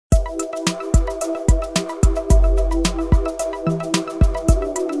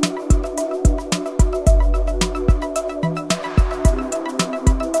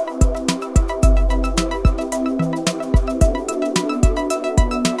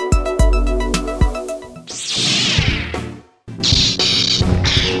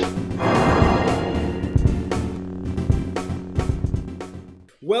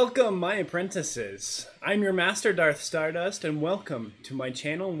Welcome, my apprentices. I'm your master, Darth Stardust, and welcome to my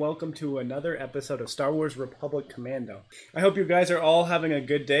channel, and welcome to another episode of Star Wars Republic Commando. I hope you guys are all having a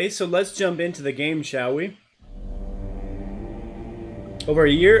good day, so let's jump into the game, shall we? Over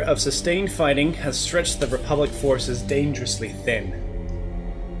a year of sustained fighting has stretched the Republic forces dangerously thin.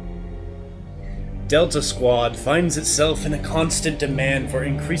 Delta Squad finds itself in a constant demand for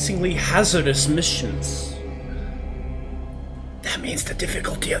increasingly hazardous missions. That means the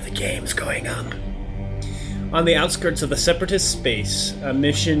difficulty of the game's going up. On the outskirts of the Separatist space, a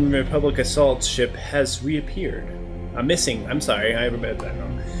mission Republic assault ship has reappeared. I'm sorry, I read that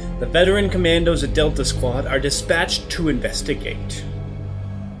wrong. The veteran commandos of Delta Squad are dispatched to investigate.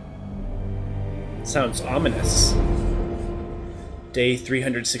 Sounds ominous. Day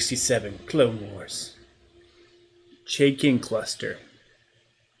 367, Clone Wars. Shaking Cluster.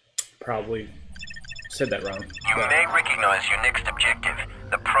 Probably said that wrong. You may recognize your next objective,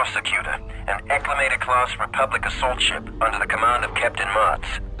 the Prosecutor, an acclimated class Republic assault ship under the command of Captain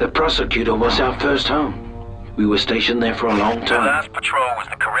Martz. The Prosecutor was our first home. We were stationed there for a long time. The last patrol was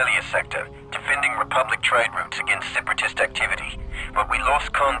the Corellia sector, defending Republic trade routes against Separatist activity. But we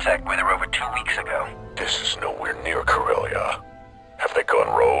lost contact with her over 2 weeks ago. This is nowhere near Corellia. Have they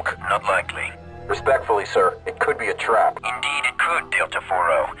gone rogue? Not likely. Respectfully, sir, it could be a trap. Indeed it could, Delta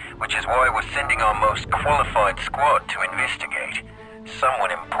 40, which is why we're sending our most qualified squad to investigate.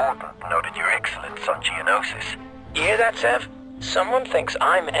 Someone important noted your excellence on Geonosis. You hear that, Sev? Someone thinks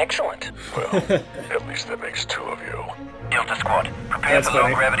I'm excellent. Well, at least that makes two of you. Delta Squad, prepare That's for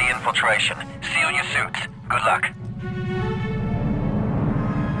funny. low-gravity infiltration. Seal your suits. Good luck.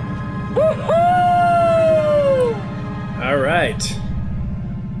 Alright.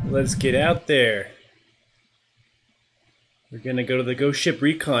 Let's get out there. We're gonna go to the Ghost Ship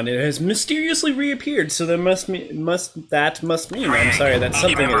Recon. It has mysteriously reappeared, so there must mean, I'm sorry, that Each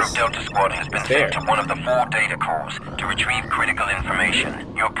something member is of Delta Squad has been there. sent to one of the 4 data cores to retrieve critical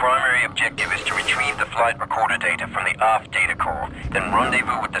information. Your primary objective is to retrieve the flight recorder data from the aft data core, then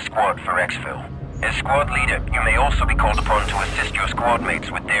rendezvous with the squad for exfil. As squad leader, you may also be called upon to assist your squad mates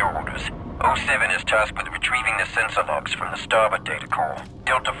with their orders. 07 is tasked with retrieving the sensor logs from the starboard data core.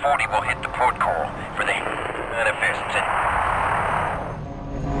 Delta 40 will hit the port core for the manifests and...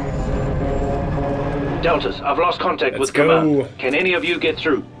 Deltas, I've lost contact Let's with Commando. go. Can any of you get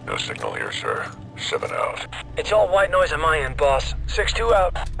through? No signal here, sir. 7 out. It's all white noise on my end, boss. 6-2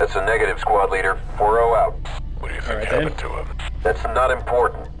 out. That's a negative, squad leader. 4-0 out. What do you think Alright, happened to him? That's not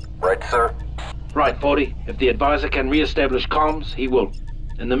important. Right, sir? Right, 40. If the advisor can re-establish comms, he will.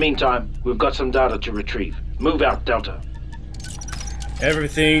 In the meantime, we've got some data to retrieve. Move out, Delta.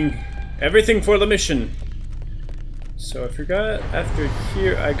 everything for the mission. So I forgot after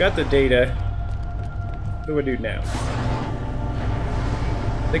here, I got the data. What do I do now?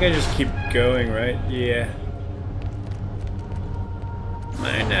 I think I just keep going, right? Yeah.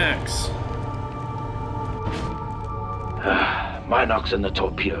 Minox. Minox in the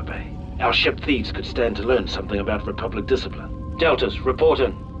torpedo bay. Our ship thieves could stand to learn something about Republic discipline. Deltas, report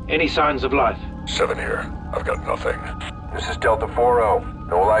in. Any signs of life? 7 here. I've got nothing. This is Delta 40.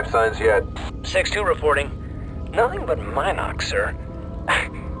 No life signs yet. 6-2 reporting. Nothing but Minox, sir.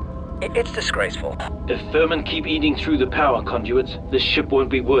 It's disgraceful. If vermin keep eating through the power conduits, this ship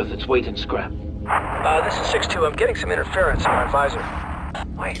won't be worth its weight in scrap. This is 6-2. I'm getting some interference on my visor.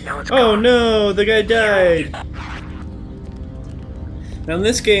 Wait, no, it's Oh gone. no, the guy died. Now in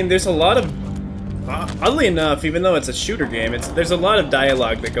this game, there's a lot of, oddly enough, even though it's a shooter game, there's a lot of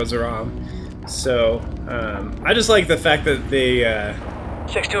dialogue that goes wrong. So I just like the fact that they.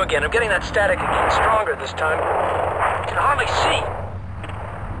 6-2 again. I'm getting that static again. Stronger this time. I can hardly see.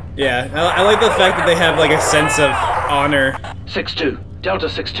 Yeah, I like the fact that they have like a sense of honor 6-2. Delta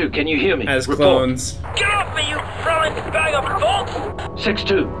 6-2, can you hear me? as Report. clones. Get off me, you frowning bag of bolts!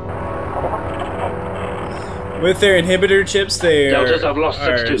 6-2. With their inhibitor chips, they Deltas, I've lost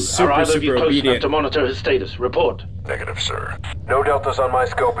are 6-2. super, Are either of you super close enough obedient. to monitor his status? Report. Negative, sir. No deltas on my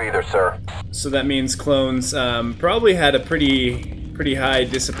scope either, sir. So that means clones probably had a pretty high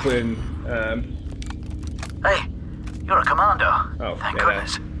discipline. Hey, you're a commando. Oh, Thank yeah,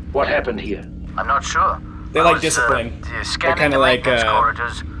 goodness. What happened here? I'm not sure. They I like was, discipline. They're scanning kinda the like, maintenance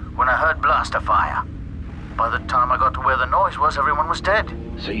corridors when I heard blaster fire. By the time I got to where the noise was, everyone was dead.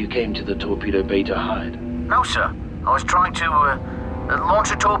 So you came to the torpedo bay to hide? No, sir. I was trying to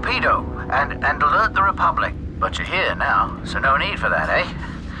launch a torpedo and alert the Republic. But you're here now, so no need for that, eh?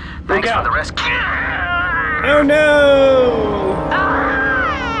 Thanks for out. the rescue. Oh no!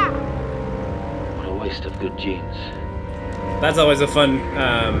 What a waste of good genes. That's always a fun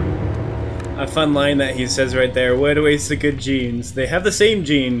a fun line that he says right there. What a waste of good genes. They have the same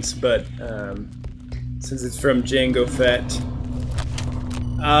genes, but since it's from Jango Fett,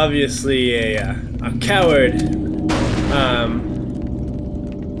 obviously a coward.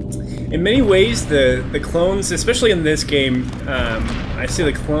 In many ways, the clones, especially in this game, I see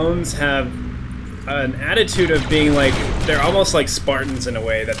the clones have an attitude of being like, they're almost like Spartans in a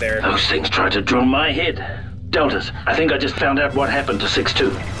way, that they're... Those things tried to drill my head. Deltas, I think I just found out what happened to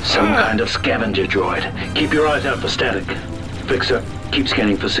 6-2. Some kind of scavenger droid. Keep your eyes out for static. Fixer, keep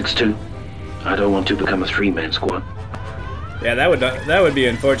scanning for 6-2. I don't want to become a three-man squad. Yeah, that would be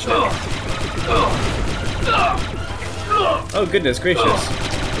unfortunate. Oh, goodness gracious.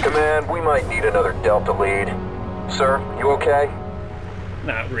 Command, we might need another Delta lead. Sir, you okay?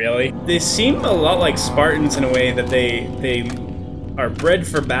 Not really. They seem a lot like Spartans in a way that they are bred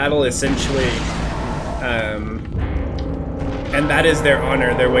for battle, essentially. And that is their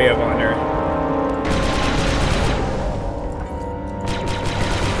honor, their way of honor.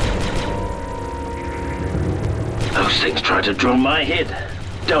 Those things tried to drill my head.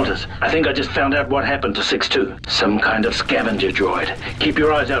 Deltas, I think I just found out what happened to 6-2. Some kind of scavenger droid. Keep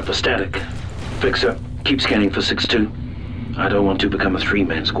your eyes out for static. Fixer, keep scanning for 6-2. I don't want to become a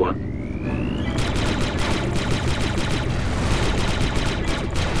three-man squad.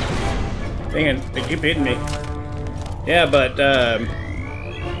 Dang it, they keep hitting me. Yeah, but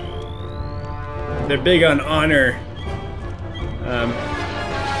they're big on honor.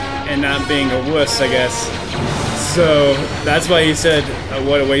 And not being a wuss, I guess. So that's why he said,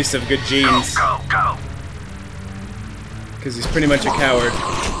 what a waste of good genes. Go. Because he's pretty much a coward.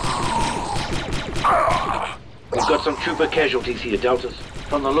 We've got some trooper casualties here, Deltas.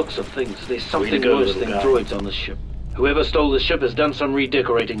 From the looks of things, there's something worse than droids on this ship. Whoever stole the ship has done some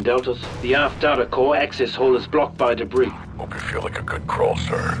redecorating, Deltas. The aft data core access hall is blocked by debris. Hope you feel like a good crawl,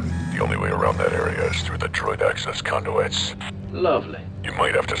 sir. The only way around that area is through the droid access conduits. Lovely. You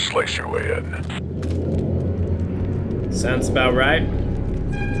might have to slice your way in. Sounds about right.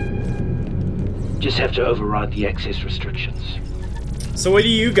 Just have to override the access restrictions. So what do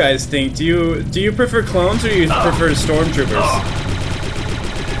you guys think? Do you prefer clones or do you prefer stormtroopers?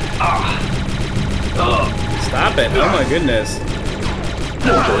 Stop it! Oh my goodness!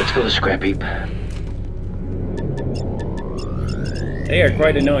 No droids for the scrap heap. They are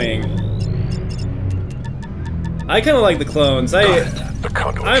quite annoying. I kind of like the clones.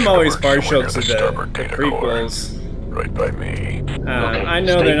 I'm always partial to the prequels. Right by me. I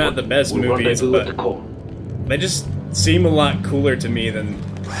know they're not the best movies, but they just seem a lot cooler to me than...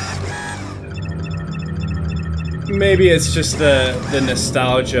 Maybe it's just the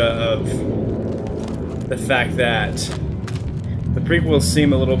nostalgia of the fact that the prequels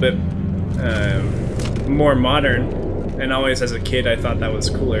seem a little bit more modern, and always as a kid I thought that was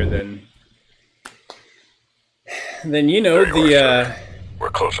cooler than you know, the we're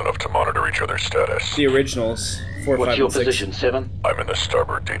close enough to monitor each other's status. the originals, 4, What's 5, your and 6. position, 7? I'm in the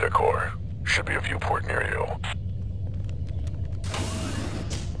starboard data core. Should be a viewport near you.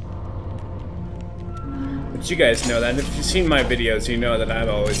 But you guys know that. If you've seen my videos, you know that I've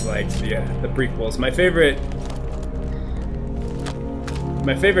always liked the prequels. My favorite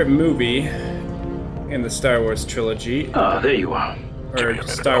movie in the Star Wars trilogy, There you are. or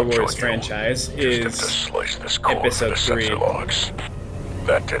Star Wars franchise, is Episode 3. Logs.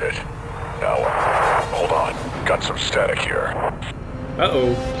 That did it. Now, hold on. Got some static here.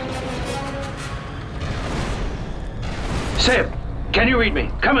 Uh-oh. Seb, can you read me?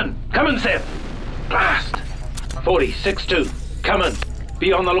 Come in, Seb. Blast. 46-2. Come in.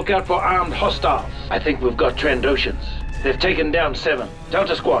 Be on the lookout for armed hostiles. I think we've got Trandoshans. They've taken down 7.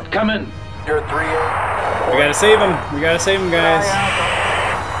 Delta Squad, come in. You're 3-8. We gotta save him. We gotta save him, guys.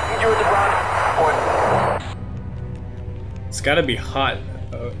 You at the ground. Point. It's gotta be hot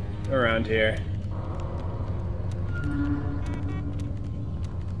around here.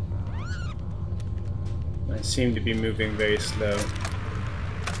 I seem to be moving very slow.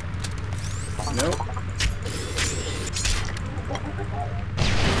 Nope.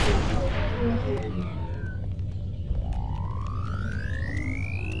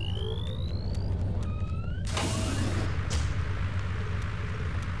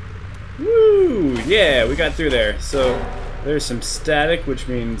 Woo! Yeah, we got through there. So there's some static, which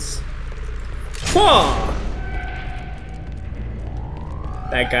means... Whoa!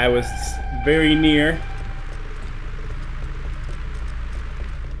 That guy was very near.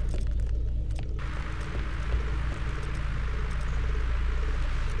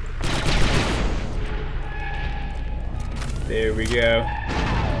 There we go.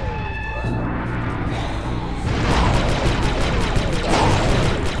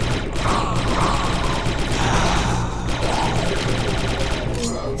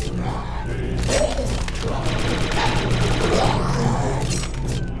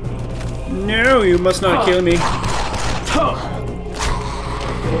 No, you must not kill me.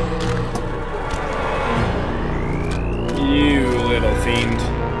 You little fiend.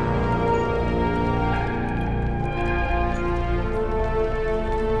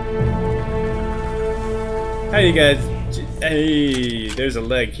 How you guys? Hey, there's a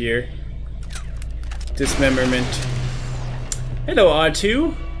leg here. Dismemberment. Hello,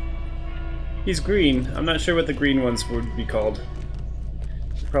 R2. He's green. I'm not sure what the green ones would be called.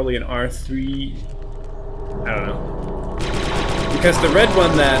 Probably an R3. I don't know. Because the red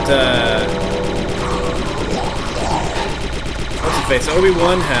one that what's his face?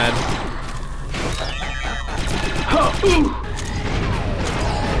 Obi-Wan had.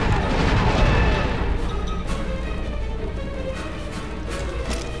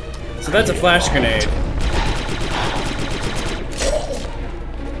 So that's a flash grenade.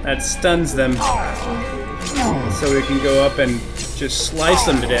 That stuns them. So we can go up and just slice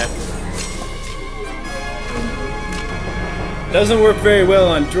them to death. Doesn't work very well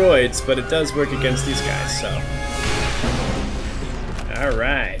on droids, but it does work against these guys, so.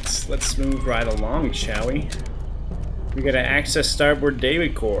 Alright, let's move right along, shall we? We gotta access starboard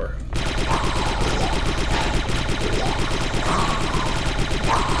David core.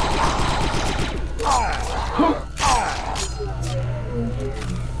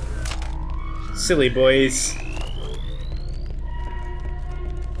 Silly boys.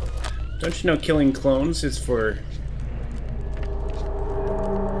 Don't you know killing clones is for...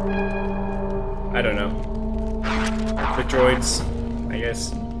 I don't know. For droids, I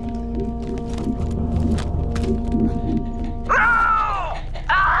guess.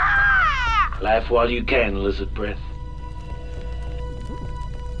 Laugh while you can, lizard breath.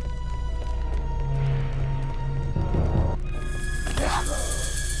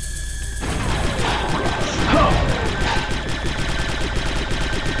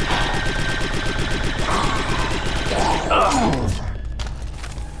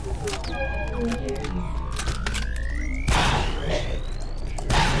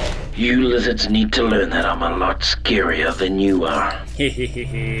 You lizards need to learn that I'm a lot scarier than you are.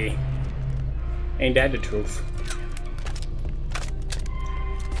 Hehehe. Ain't that the truth?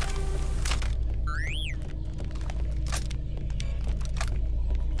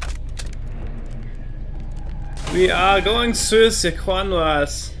 We are going sur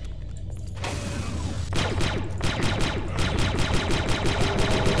Sequanois.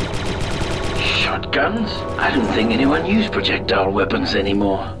 Shotguns? I don't think anyone used projectile weapons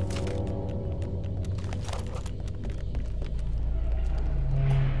anymore.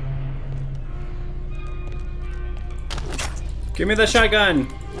 Give me the shotgun!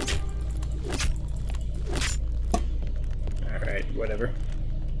 Alright, whatever.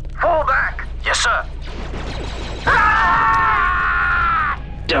 Fall back! Yes, sir.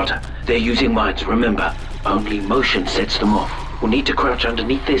 Delta, they're using mines, remember. Only motion sets them off. We'll need to crouch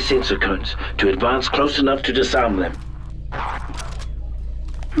underneath their sensor cones to advance close enough to disarm them.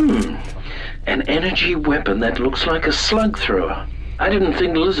 An energy weapon that looks like a slug thrower. I didn't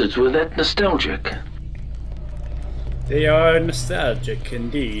think lizards were that nostalgic. They are nostalgic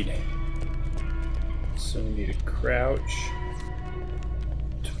indeed. So we need to crouch,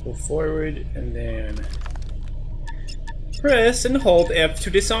 to pull forward, and then press and hold F to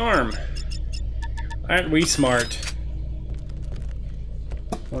disarm. Aren't we smart?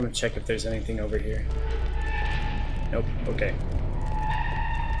 I want to check if there's anything over here. Nope, okay.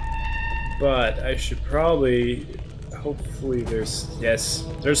 But I should probably, hopefully there's, yes,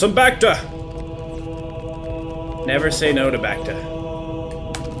 there's some Bacta! Never say no to Bacta.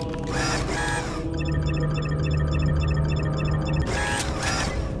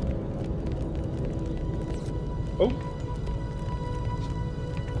 Oh.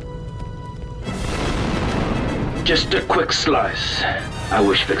 Just a quick slice. I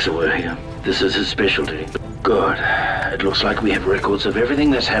wish Fixer were here. This is his specialty. Good. It looks like we have records of everything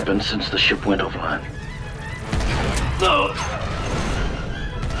that's happened since the ship went offline. No.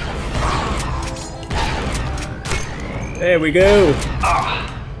 There we go.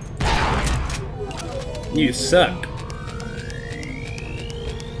 You suck.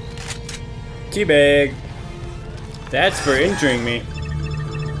 Teabag. That's for injuring me.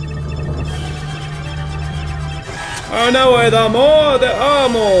 Oh no, the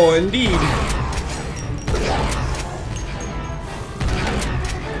armor, indeed.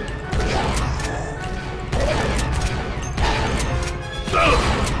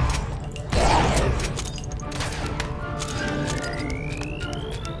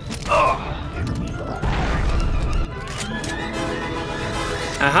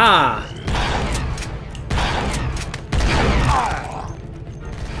 Aha!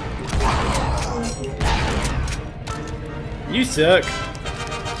 You suck.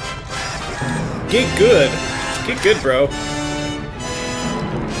 Get good. Get good, bro.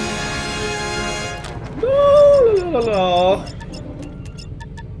 La, la, la, la.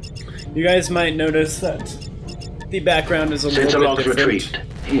 You guys might notice that the background is a Sensor little logs bit different.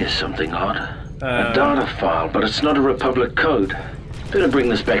 retrieved. Here's something odd. A data file, but it's not a Republic code. Better bring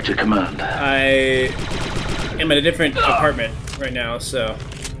this back to command. I am at a different apartment right now, so...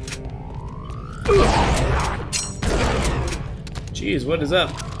 Jeez, what is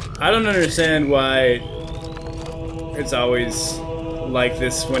up? I don't understand why it's always like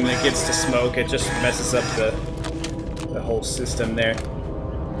this when it gets to smoke. It just messes up the whole system there.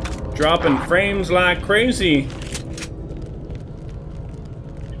 Dropping frames like crazy.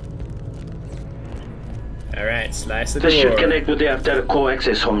 Alright, slice the door. This should connect with the app data core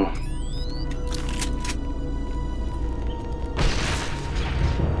access hall.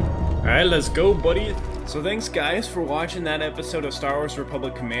 Alright, let's go, buddy. So thanks, guys, for watching that episode of Star Wars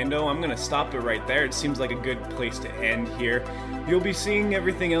Republic Commando. I'm going to stop it right there. It seems like a good place to end here. You'll be seeing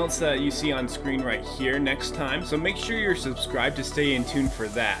everything else that you see on screen right here next time, so make sure you're subscribed to stay in tune for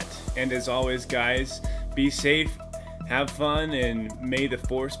that. And as always, guys, be safe, have fun, and may the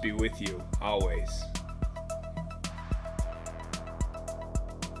Force be with you, always.